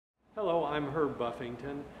Hello, I'm Herb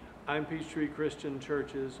Buffington. I'm Peachtree Christian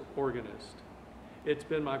Church's organist. It's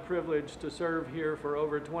been my privilege to serve here for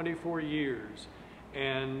over 24 years,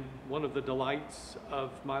 and one of the delights of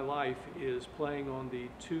my life is playing on the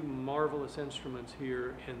two marvelous instruments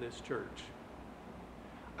here in this church.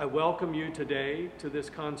 I welcome you today to this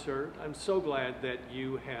concert. I'm so glad that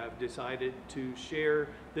you have decided to share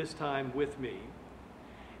this time with me,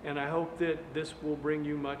 and I hope that this will bring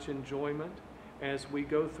you much enjoyment as we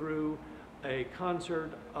go through a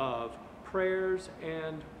concert of prayers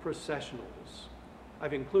and processionals.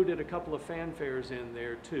 I've included a couple of fanfares in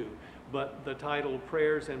there too, but the title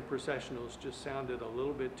Prayers and Processionals just sounded a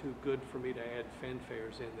little bit too good for me to add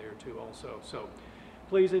fanfares in there too also. So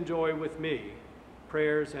please enjoy with me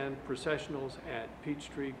Prayers and Processionals at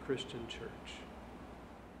Peachtree Christian Church.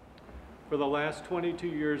 For the last 22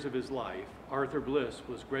 years of his life, Arthur Bliss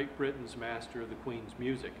was Great Britain's master of the Queen's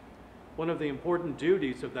music. One of the important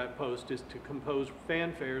duties of that post is to compose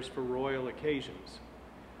fanfares for royal occasions.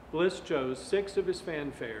 Bliss chose 6 of his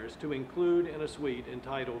fanfares to include in a suite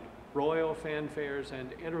entitled Royal Fanfares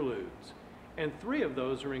and Interludes, and 3 of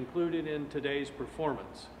those are included in today's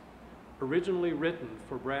performance. Originally written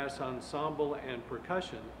for brass ensemble and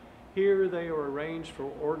percussion, here they are arranged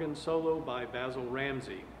for organ solo by Basil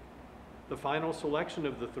Ramsey. The final selection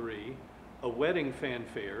of the 3, a wedding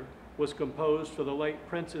fanfare, was composed for the late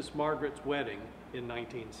Princess Margaret's wedding in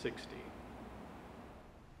 1960.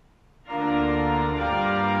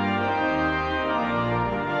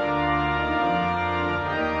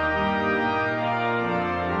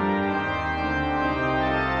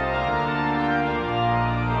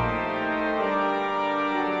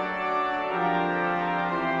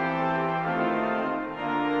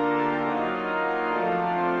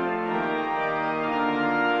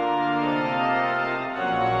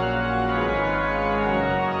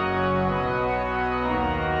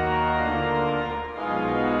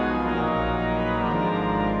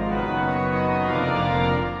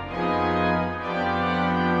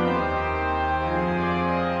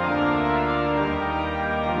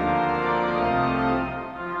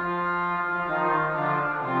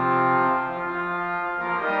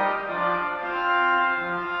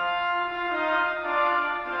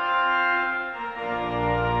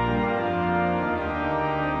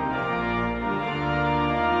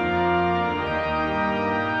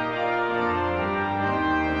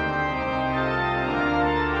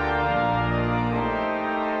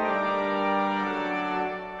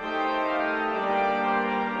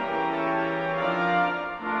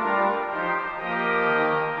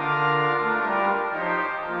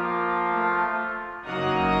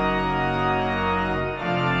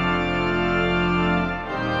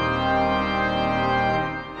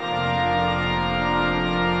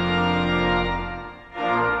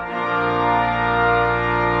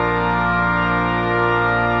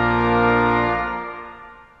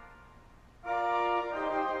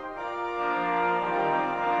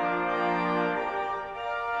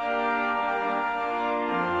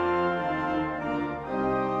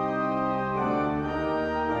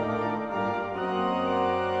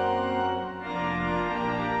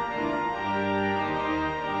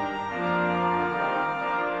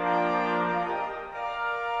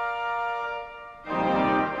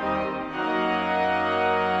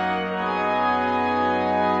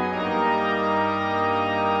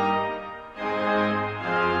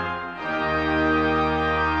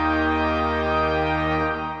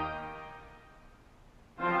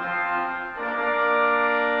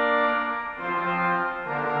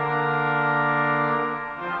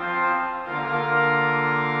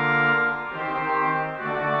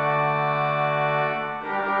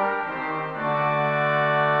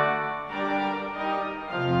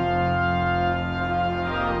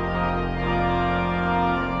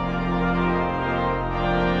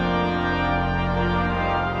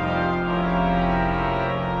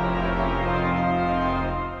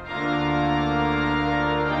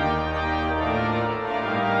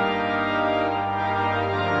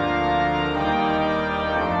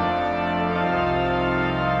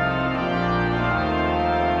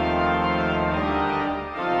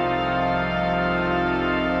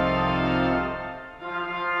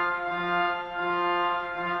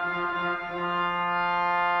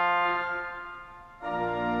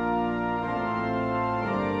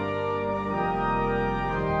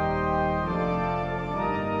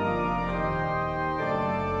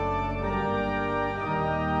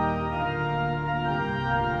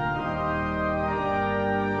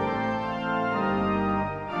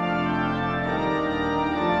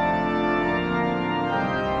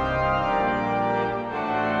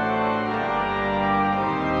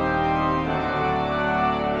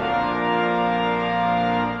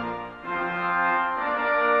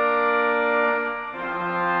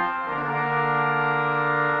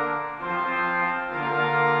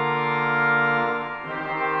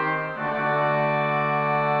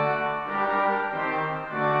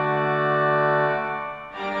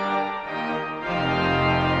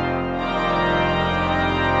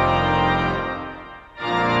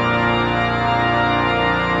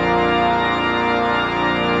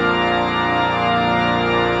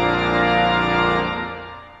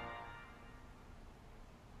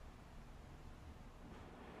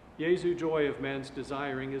 Jesu, Joy of Man's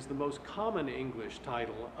Desiring is the most common English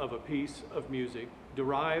title of a piece of music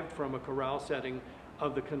derived from a chorale setting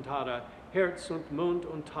of the cantata Herz und Mund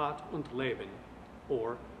und Tat und Leben,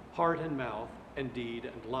 or Heart and Mouth and Deed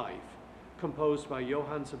and Life, composed by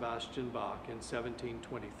Johann Sebastian Bach in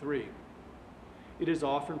 1723. It is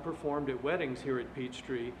often performed at weddings here at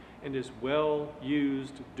Peachtree and is well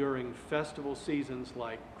used during festival seasons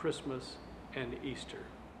like Christmas and Easter.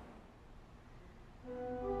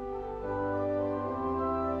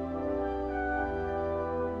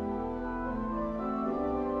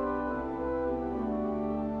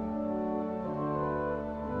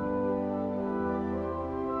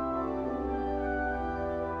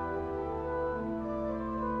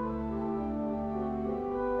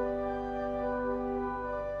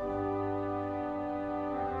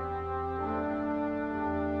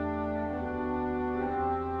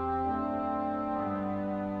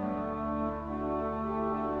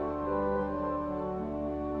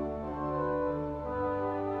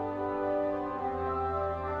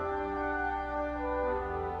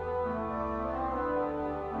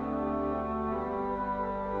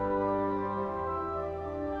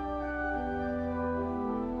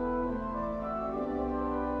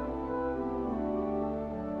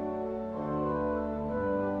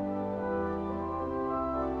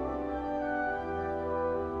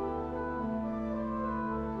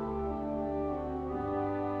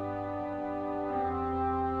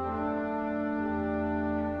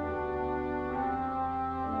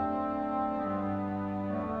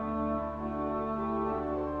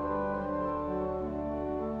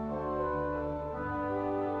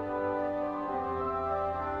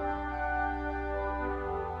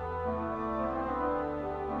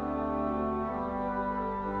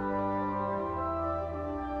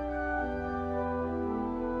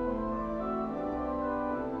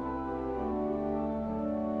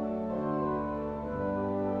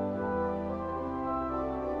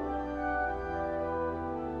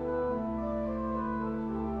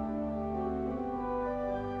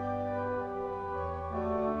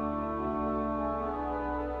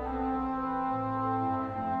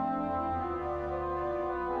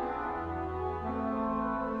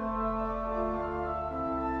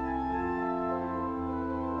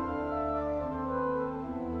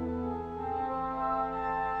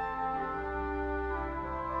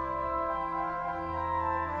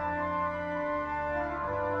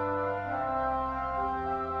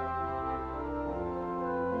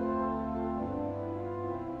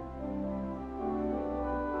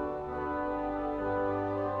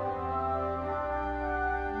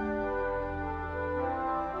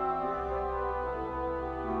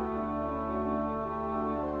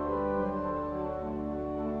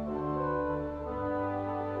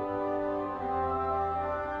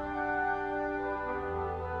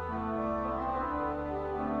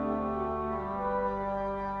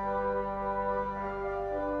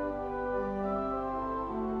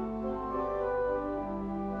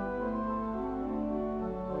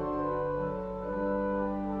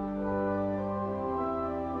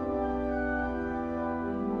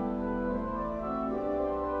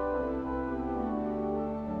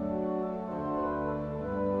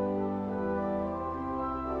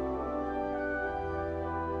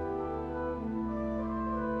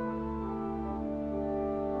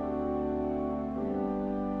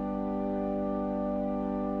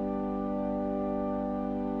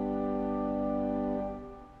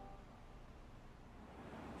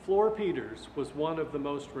 Flor Peeters was one of the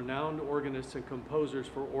most renowned organists and composers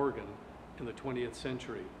for organ in the 20th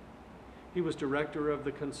century. He was director of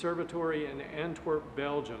the Conservatory in Antwerp,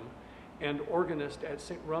 Belgium, and organist at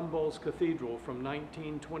St. Rumbold's Cathedral from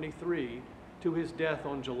 1923 to his death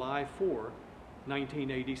on July 4,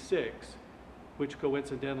 1986, which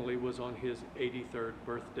coincidentally was on his 83rd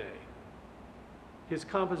birthday. His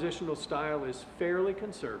compositional style is fairly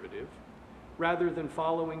conservative. Rather than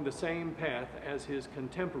following the same path as his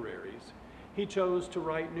contemporaries, he chose to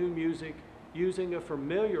write new music using a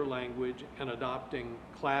familiar language and adopting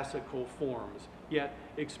classical forms, yet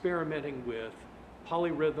experimenting with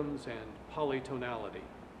polyrhythms and polytonality.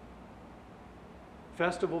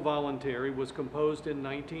 Festival Voluntary was composed in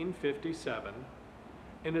 1957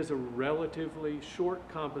 and is a relatively short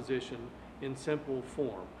composition in simple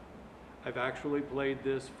form. I've actually played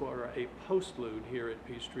this for a postlude here at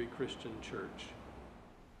Peachtree Christian Church.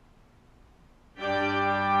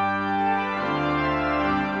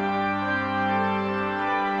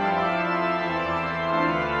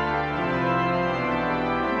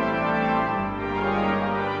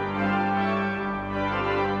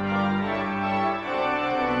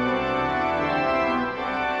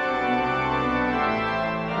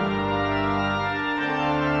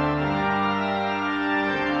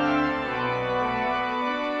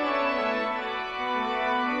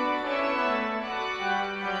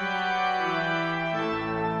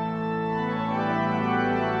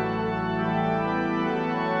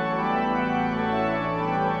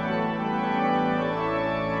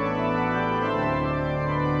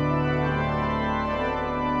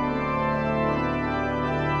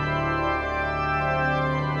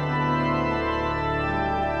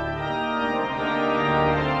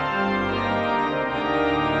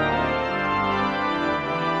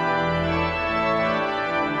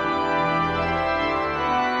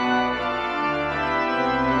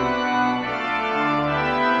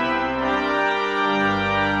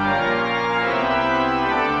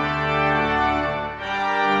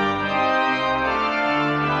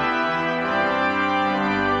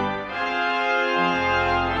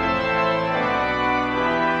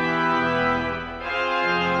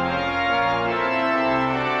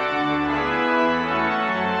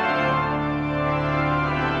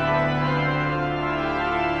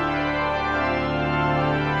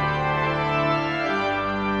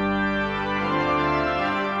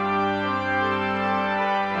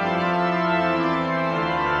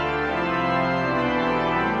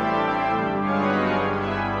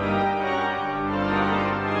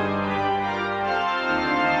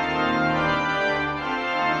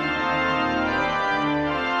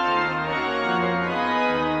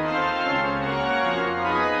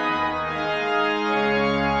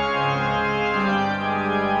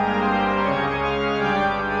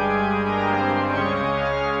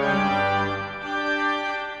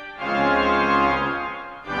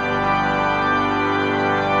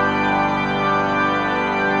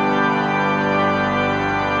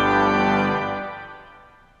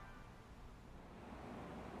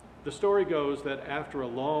 The story goes that after a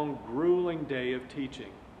long, grueling day of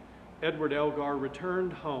teaching, Edward Elgar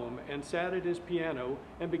returned home and sat at his piano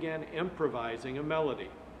and began improvising a melody.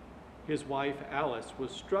 His wife, Alice,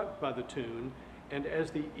 was struck by the tune, and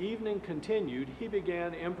as the evening continued, he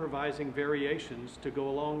began improvising variations to go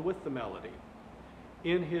along with the melody.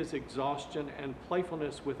 In his exhaustion and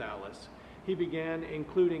playfulness with Alice, he began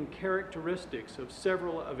including characteristics of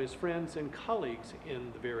several of his friends and colleagues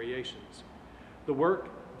in the variations. The work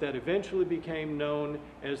that eventually became known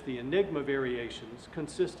as the Enigma Variations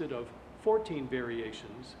consisted of 14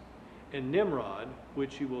 variations, and Nimrod,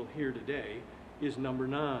 which you will hear today, is number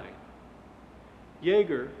 9.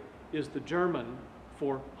 Jaeger is the German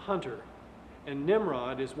for hunter, and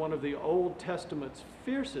Nimrod is one of the Old Testament's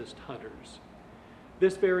fiercest hunters.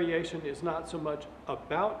 This variation is not so much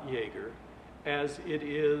about Jaeger as it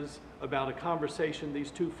is about a conversation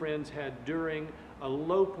these two friends had during a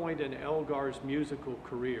low point in Elgar's musical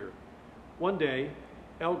career. One day,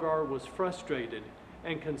 Elgar was frustrated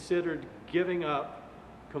and considered giving up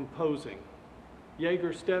composing.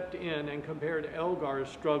 Jaeger stepped in and compared Elgar's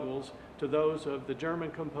struggles to those of the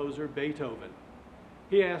German composer Beethoven.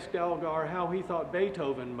 He asked Elgar how he thought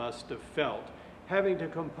Beethoven must have felt, having to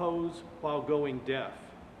compose while going deaf.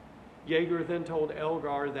 Jaeger then told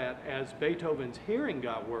Elgar that as Beethoven's hearing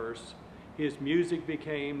got worse, his music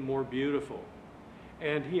became more beautiful,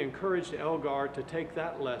 and he encouraged Elgar to take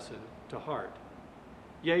that lesson to heart.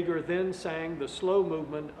 Jaeger then sang the slow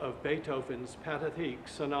movement of Beethoven's Pathetique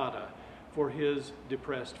Sonata for his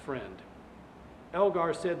depressed friend.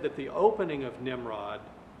 Elgar said that the opening of Nimrod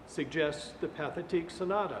suggests the Pathetique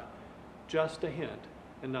Sonata, just a hint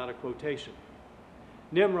and not a quotation.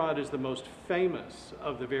 Nimrod is the most famous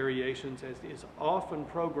of the variations as it is often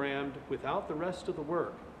programmed without the rest of the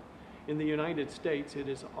work. In the United States, it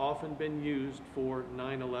has often been used for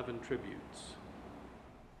 9/11 tributes.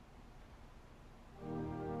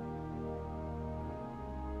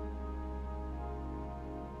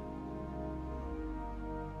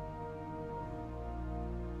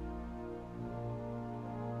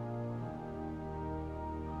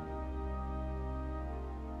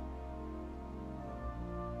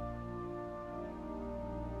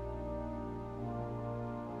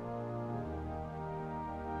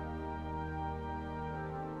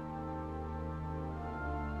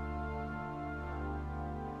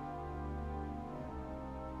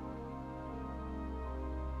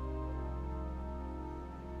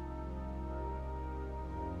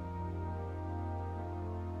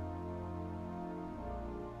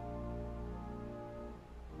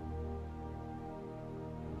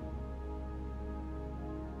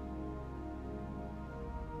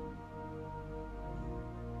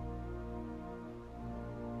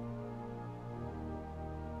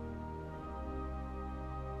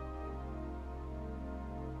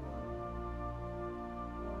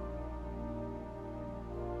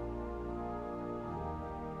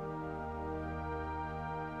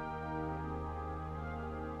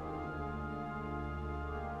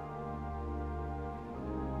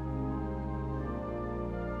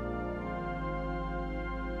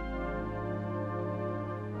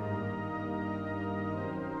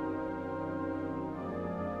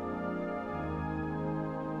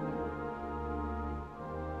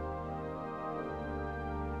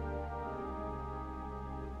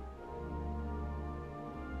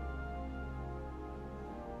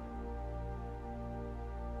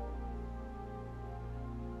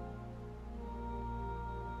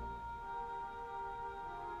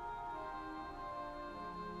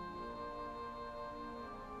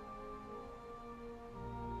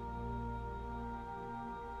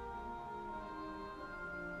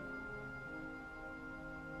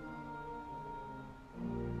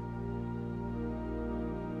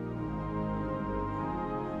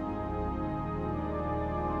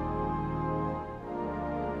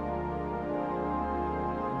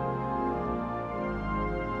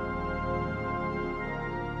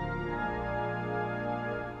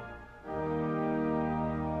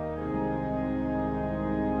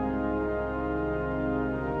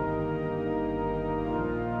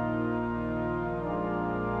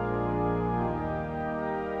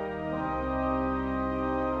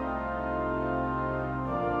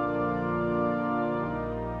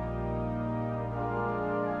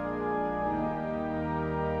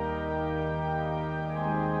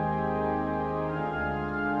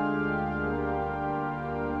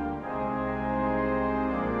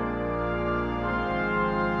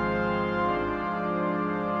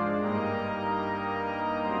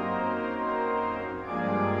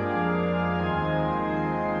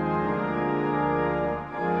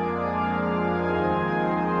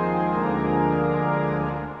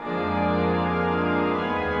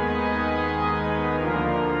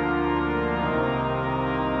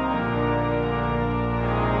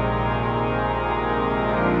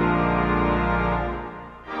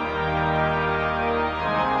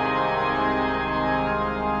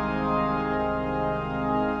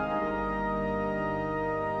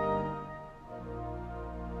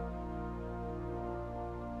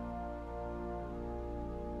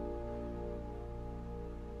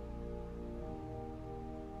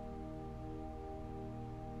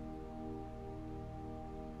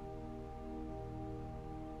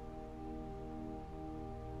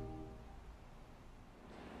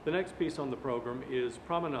 The next piece on the program is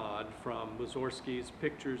Promenade from Mussorgsky's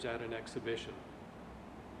Pictures at an Exhibition.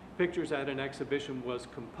 Pictures at an Exhibition was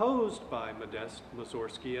composed by Modest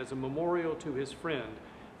Mussorgsky as a memorial to his friend,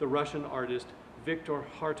 the Russian artist Victor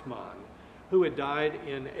Hartmann, who had died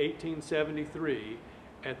in 1873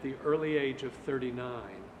 at the early age of 39.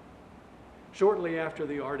 Shortly after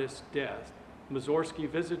the artist's death, Mussorgsky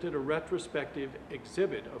visited a retrospective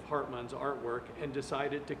exhibit of Hartmann's artwork and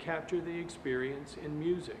decided to capture the experience in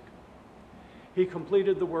music. He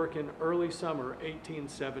completed the work in early summer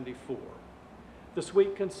 1874. The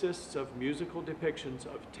suite consists of musical depictions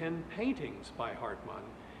of 10 paintings by Hartmann,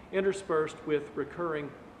 interspersed with recurring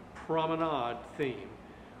Promenade theme,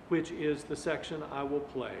 which is the section I will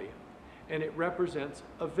play, and it represents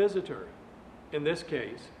a visitor, in this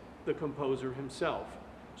case, the composer himself,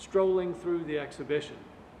 strolling through the exhibition.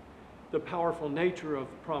 The powerful nature of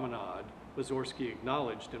Promenade, Mussorgsky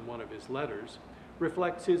acknowledged in one of his letters,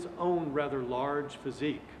 reflects his own rather large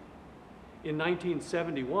physique. In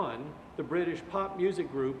 1971, the British pop music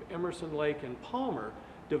group Emerson, Lake and Palmer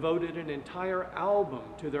devoted an entire album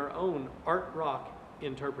to their own art rock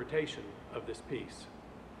interpretation of this piece.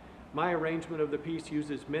 My arrangement of the piece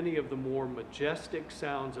uses many of the more majestic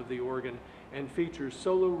sounds of the organ and features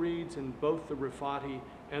solo reeds in both the Ruffatti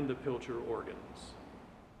and the Pilcher organs.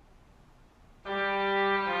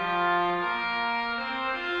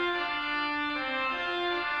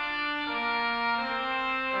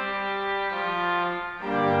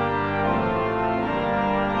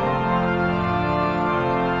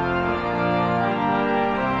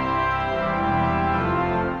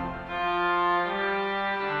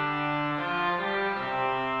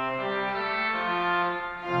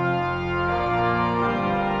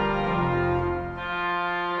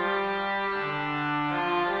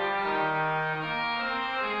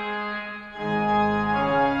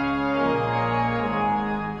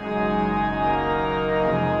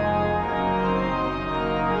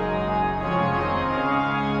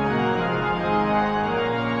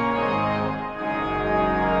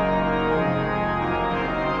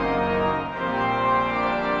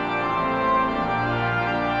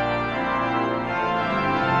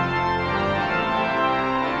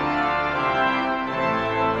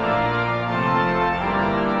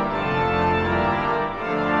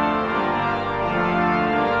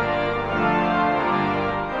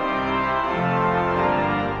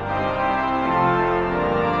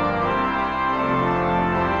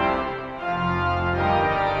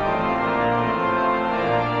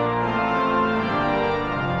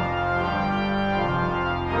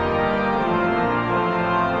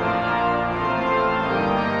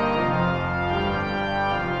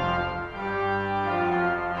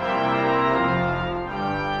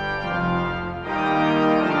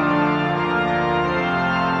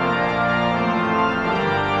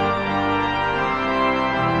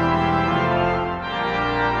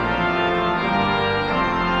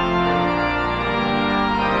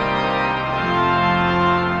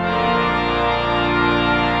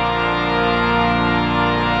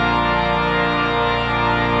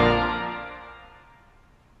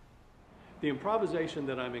 The improvisation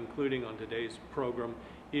that I'm including on today's program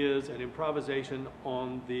is an improvisation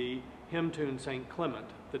on the hymn tune St. Clement,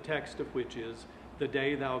 the text of which is, "The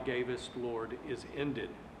day thou gavest, Lord, is ended."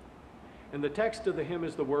 And the text of the hymn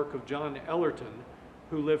is the work of John Ellerton,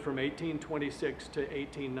 who lived from 1826 to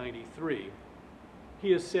 1893.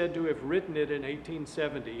 He is said to have written it in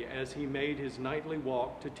 1870 as he made his nightly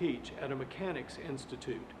walk to teach at a mechanics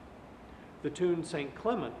institute. The tune St.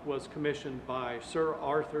 Clement was commissioned by Sir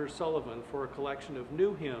Arthur Sullivan for a collection of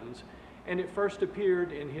new hymns, and it first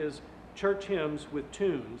appeared in his Church Hymns with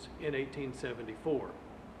Tunes in 1874.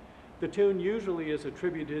 The tune usually is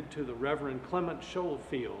attributed to the Reverend Clement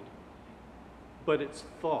Schofield, but it's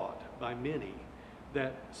thought by many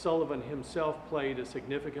that Sullivan himself played a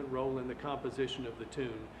significant role in the composition of the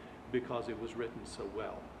tune because it was written so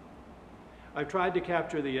well. I've tried to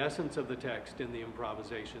capture the essence of the text in the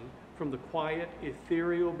improvisation from the quiet,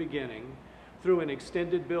 ethereal beginning through an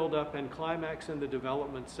extended build-up and climax in the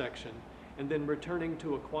development section, and then returning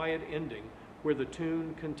to a quiet ending where the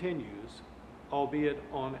tune continues, albeit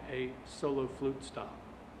on a solo flute stop.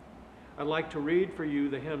 I'd like to read for you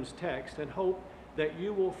the hymn's text and hope that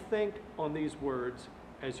you will think on these words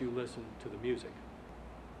as you listen to the music.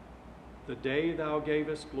 The day thou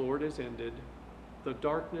gavest, Lord, is ended. The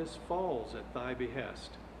darkness falls at thy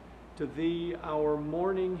behest. To thee our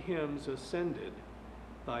morning hymns ascended.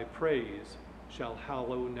 Thy praise shall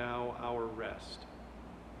hallow now our rest.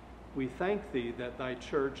 We thank thee that thy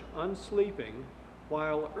church, unsleeping,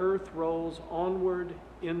 while earth rolls onward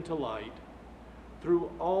into light,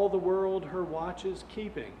 Through all the world her watch is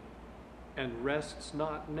keeping, and rests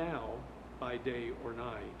not now by day or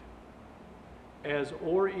night. As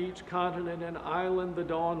o'er each continent and island the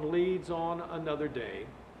dawn leads on another day,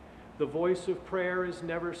 the voice of prayer is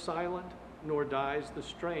never silent, nor dies the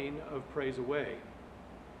strain of praise away.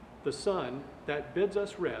 The sun that bids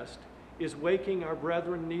us rest is waking our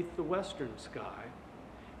brethren neath the western sky,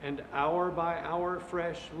 and hour by hour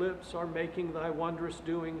fresh lips are making thy wondrous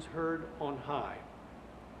doings heard on high.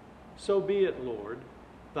 So be it, Lord,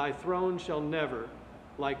 thy throne shall never,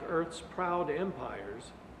 like earth's proud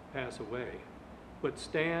empires, pass away, but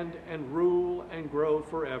stand and rule and grow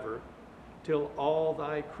forever, till all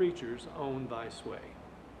thy creatures own thy sway.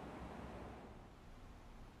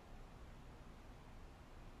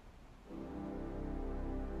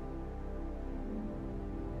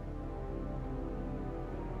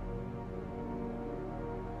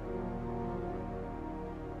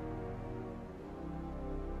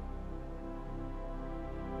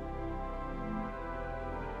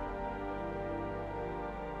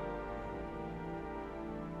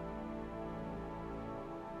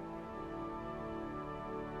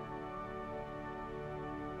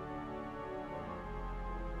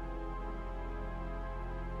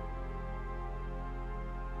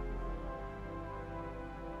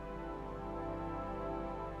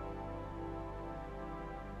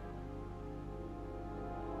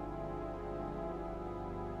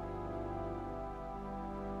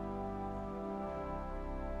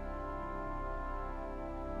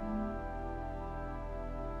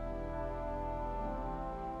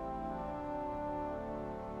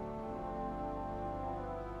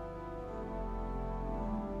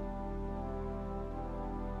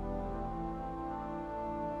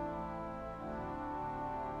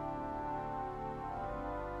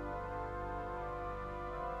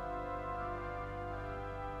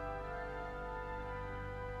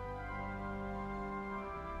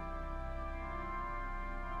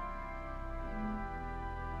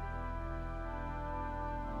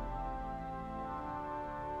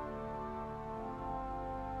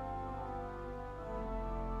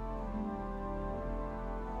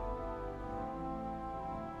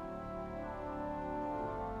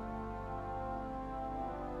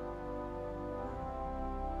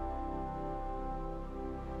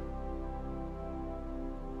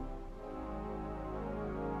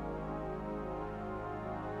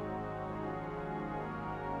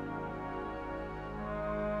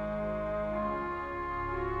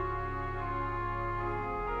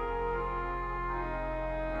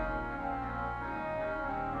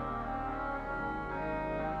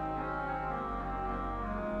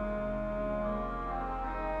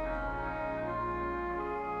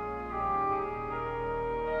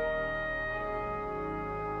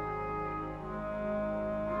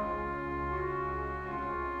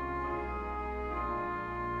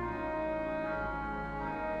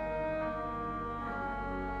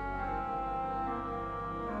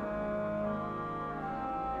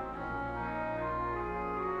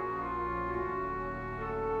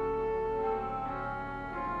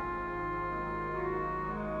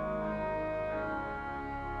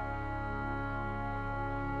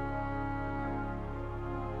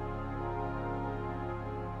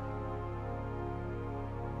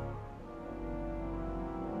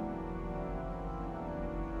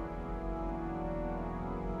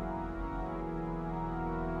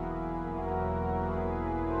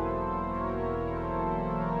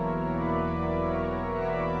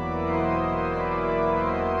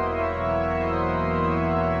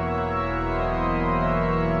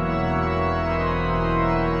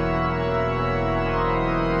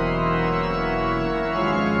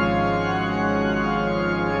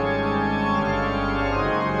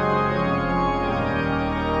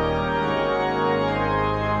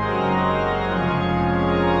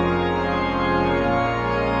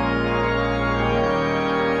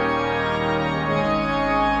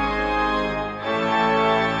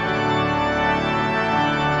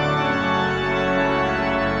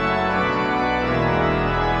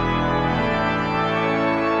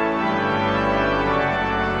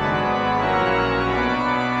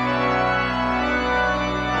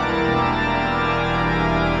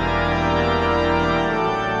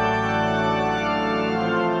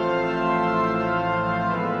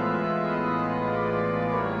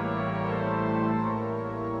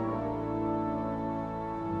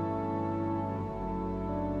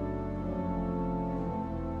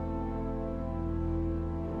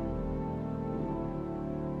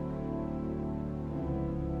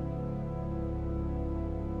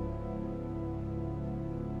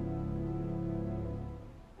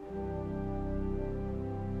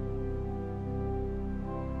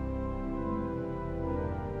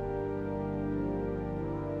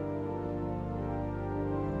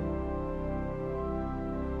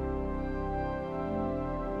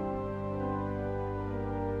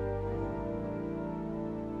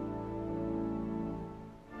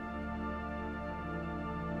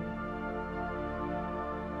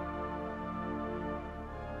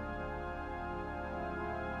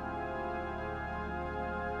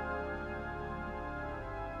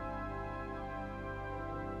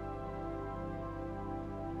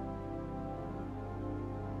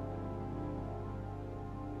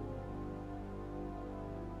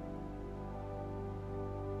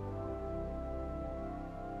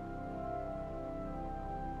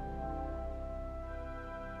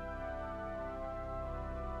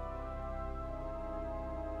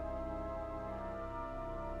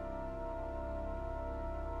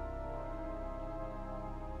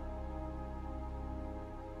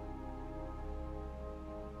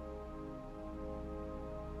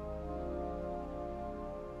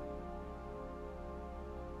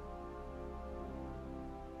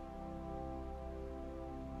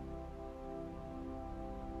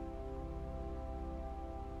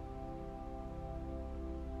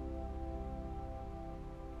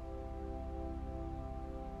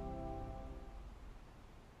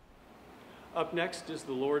 Up next is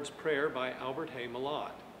the Lord's Prayer by Hay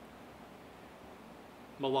Malotte.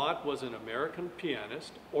 Malotte was an American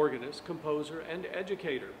pianist, organist, composer, and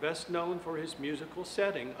educator, best known for his musical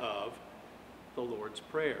setting of the Lord's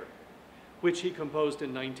Prayer, which he composed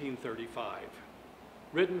in 1935.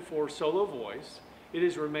 Written for solo voice, it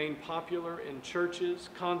has remained popular in churches,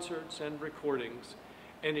 concerts, and recordings,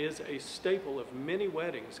 and is a staple of many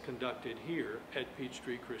weddings conducted here at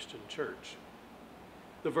Peachtree Christian Church.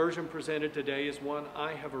 The version presented today is one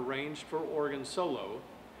I have arranged for organ solo,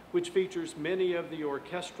 which features many of the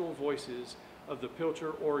orchestral voices of the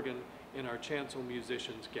Pilcher organ in our chancel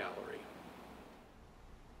musicians gallery.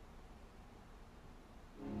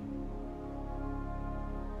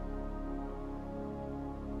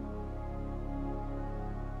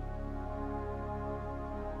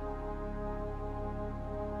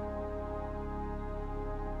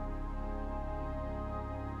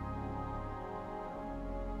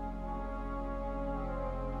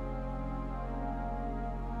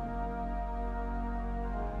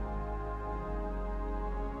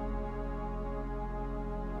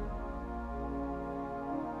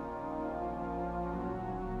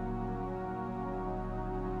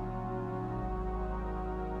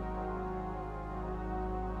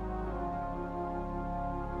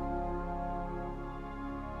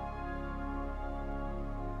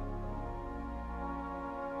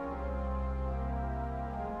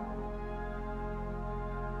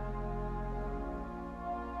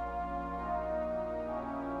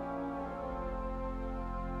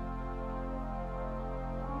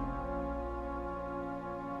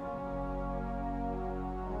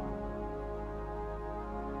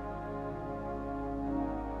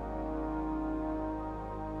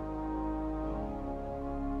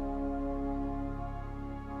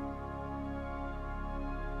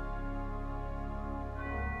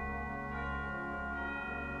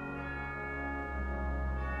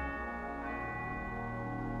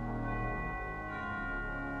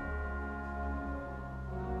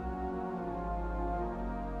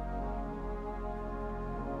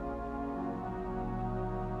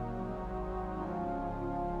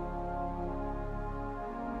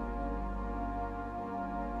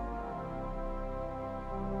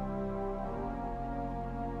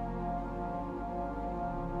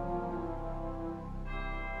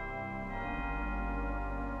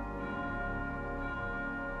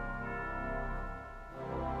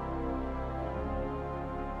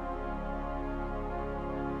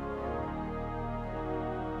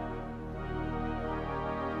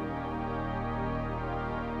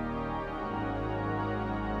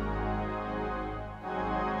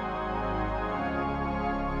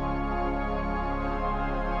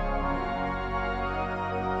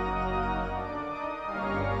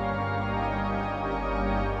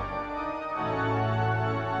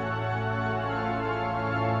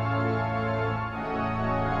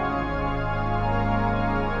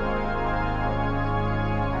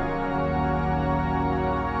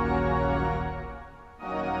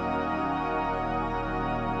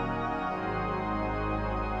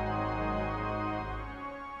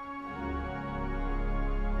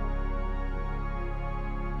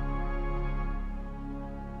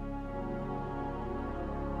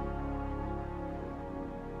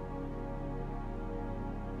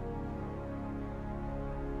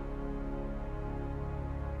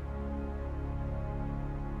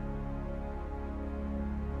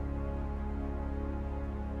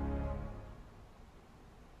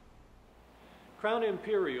 Crown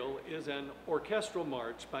Imperial is an orchestral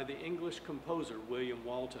march by the English composer William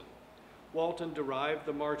Walton. Walton derived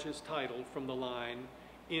the march's title from the line,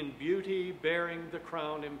 "In beauty bearing the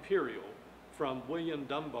crown imperial," from William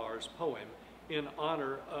Dunbar's poem in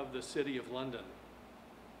honor of the City of London.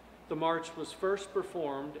 The march was first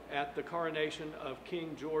performed at the coronation of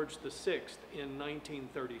King George VI in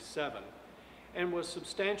 1937 and was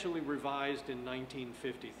substantially revised in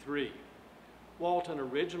 1953. Walton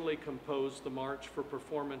originally composed the march for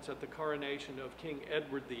performance at the coronation of King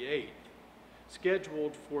Edward VIII,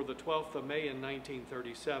 scheduled for the 12th of May in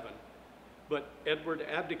 1937, but Edward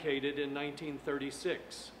abdicated in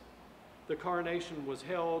 1936. The coronation was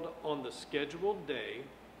held on the scheduled day,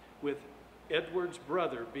 with Edward's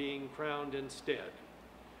brother being crowned instead.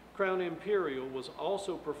 Crown Imperial was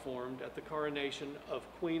also performed at the coronation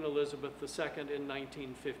of Queen Elizabeth II in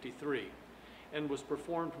 1953 and was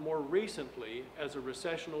performed more recently as a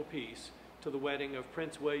recessional piece to the wedding of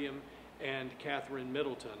Prince William and Catherine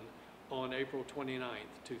Middleton on April 29,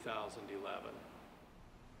 2011.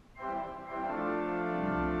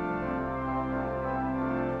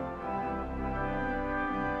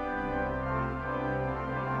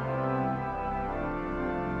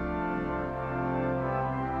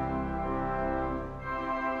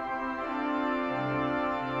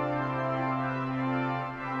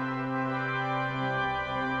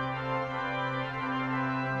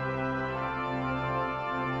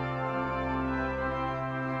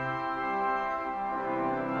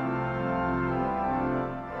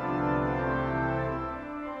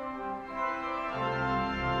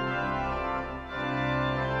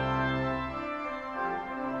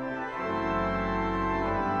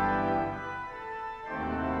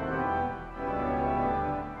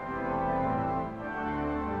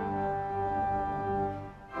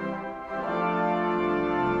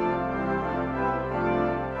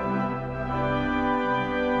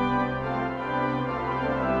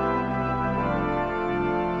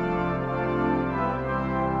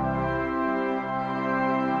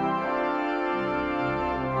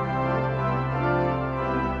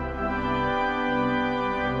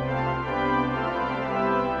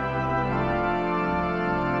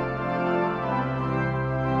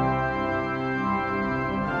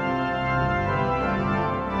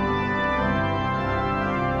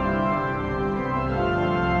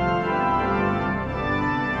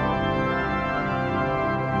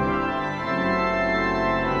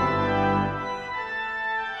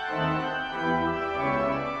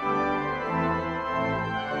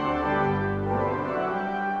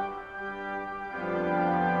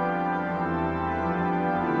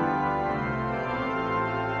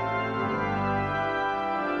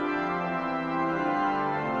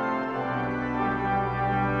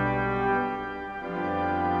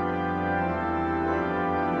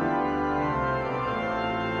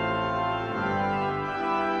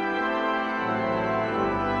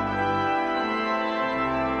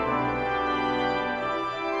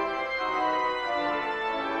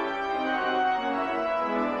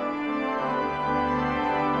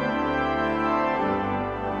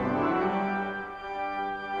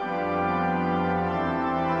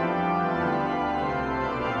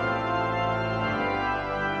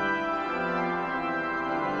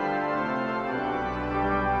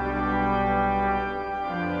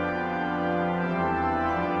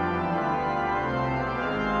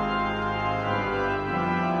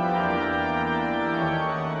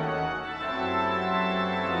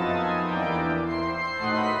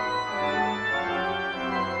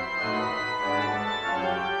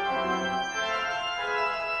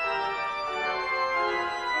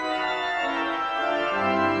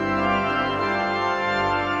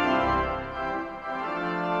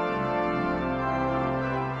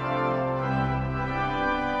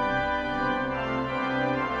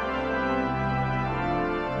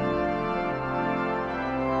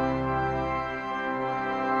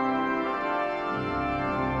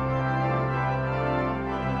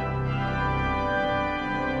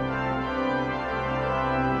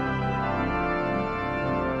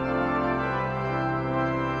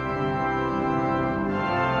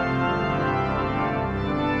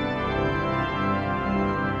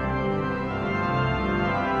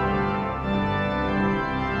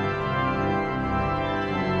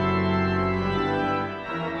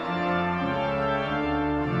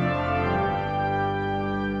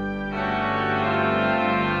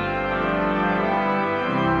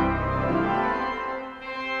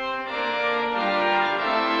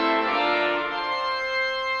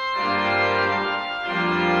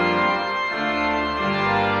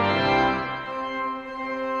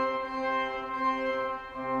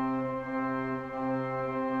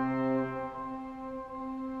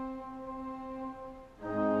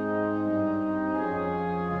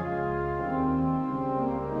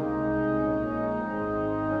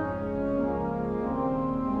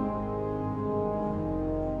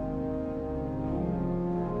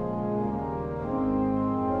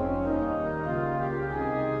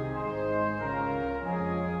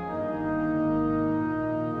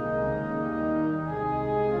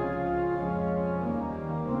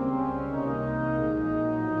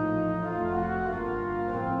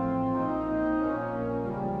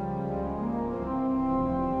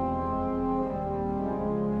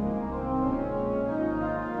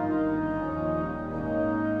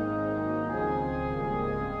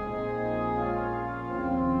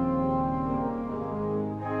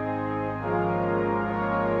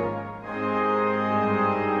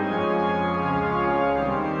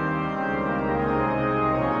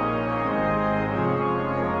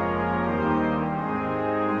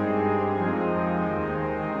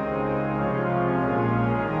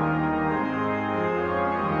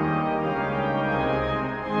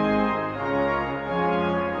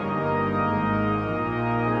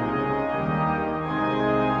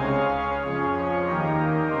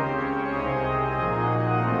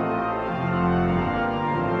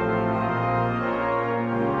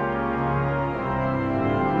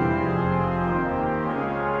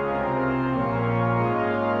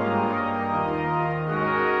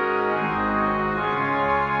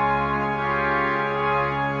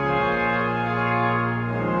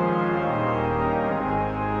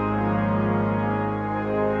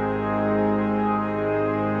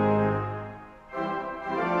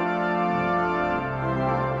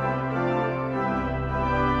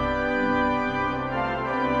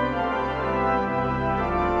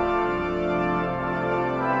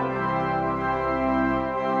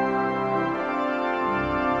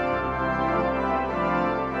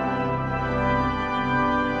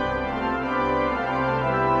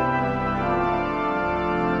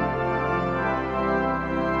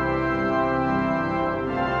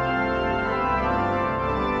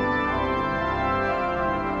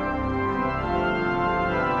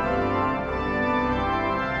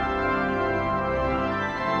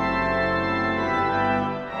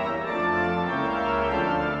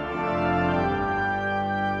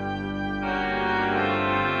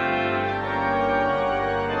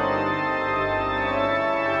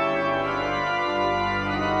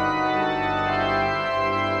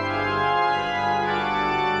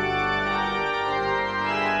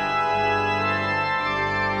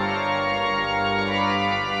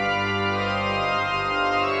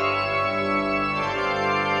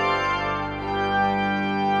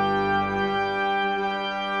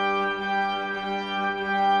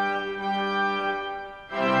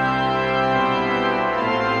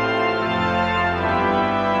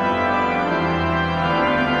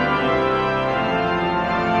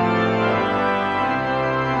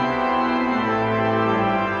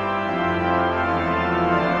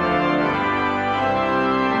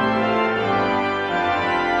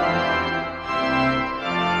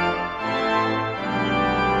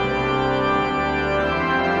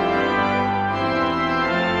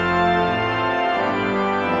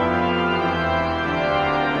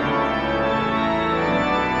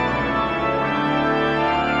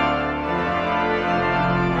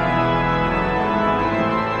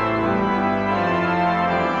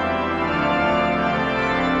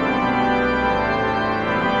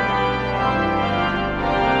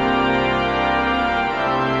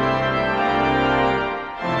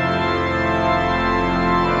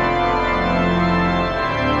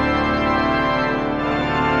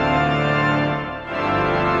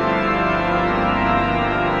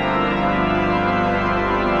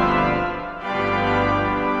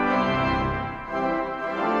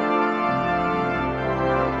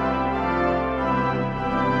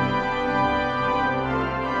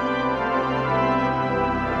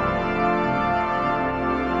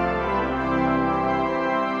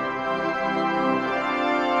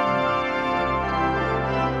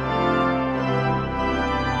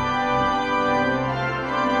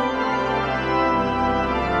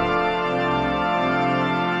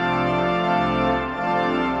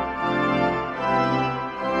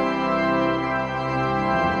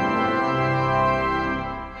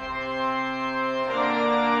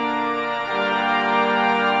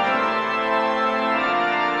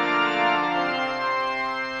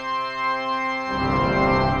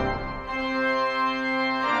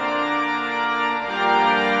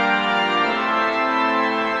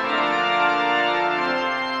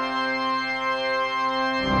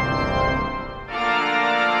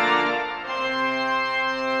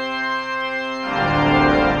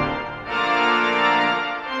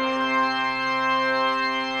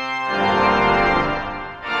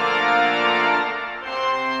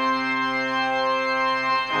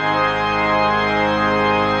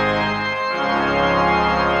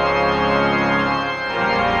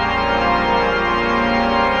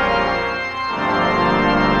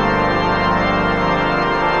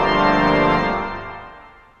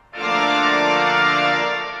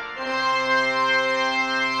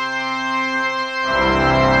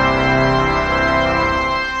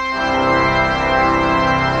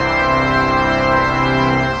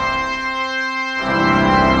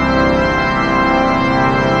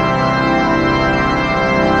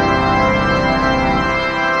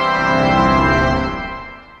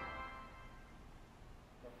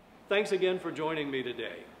 Thanks again for joining me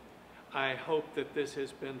today. I hope that this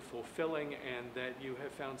has been fulfilling and that you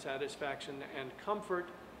have found satisfaction and comfort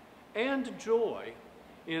and joy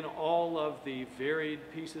in all of the varied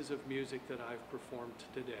pieces of music that I've performed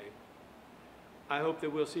today. I hope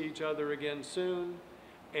that we'll see each other again soon,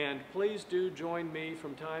 and please do join me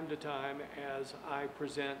from time to time as I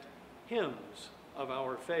present hymns of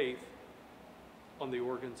our faith on the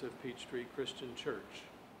organs of Peachtree Christian Church.